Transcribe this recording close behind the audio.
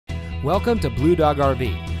Welcome to Bluedog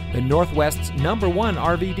RV, the Northwest's #1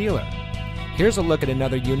 RV dealer. Here's a look at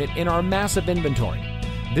another unit in our massive inventory.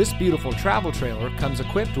 This beautiful travel trailer comes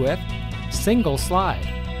equipped with single slide,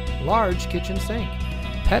 large kitchen sink,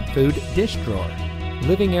 pet food dish drawer,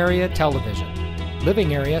 living area television,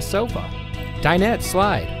 living area sofa, dinette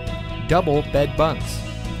slide, double bed bunks,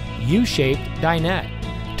 U-shaped dinette,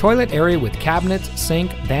 toilet area with cabinets,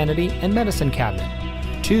 sink, vanity, and medicine cabinet,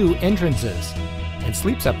 2 entrances, and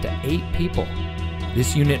sleeps up to 8 people.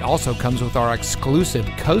 This unit also comes with our exclusive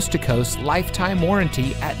coast-to-coast lifetime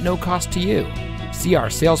warranty at no cost to you. See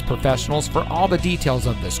our sales professionals for all the details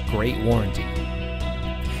of this great warranty.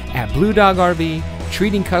 At Bluedog RV,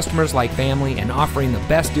 treating customers like family and offering the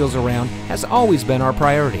best deals around has always been our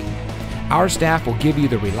priority. Our staff will give you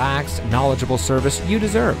the relaxed, knowledgeable service you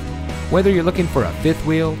deserve. Whether you're looking for a fifth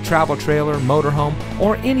wheel, travel trailer, motorhome,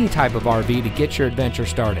 or any type of RV to get your adventure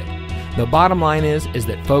started. The bottom line is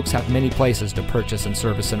that folks have many places to purchase and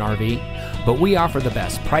service an RV, but we offer the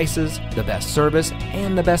best prices, the best service,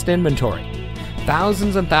 and the best inventory.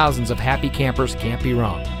 Thousands and thousands of happy campers can't be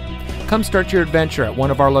wrong. Come start your adventure at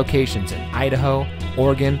one of our locations in Idaho,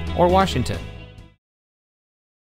 Oregon, or Washington.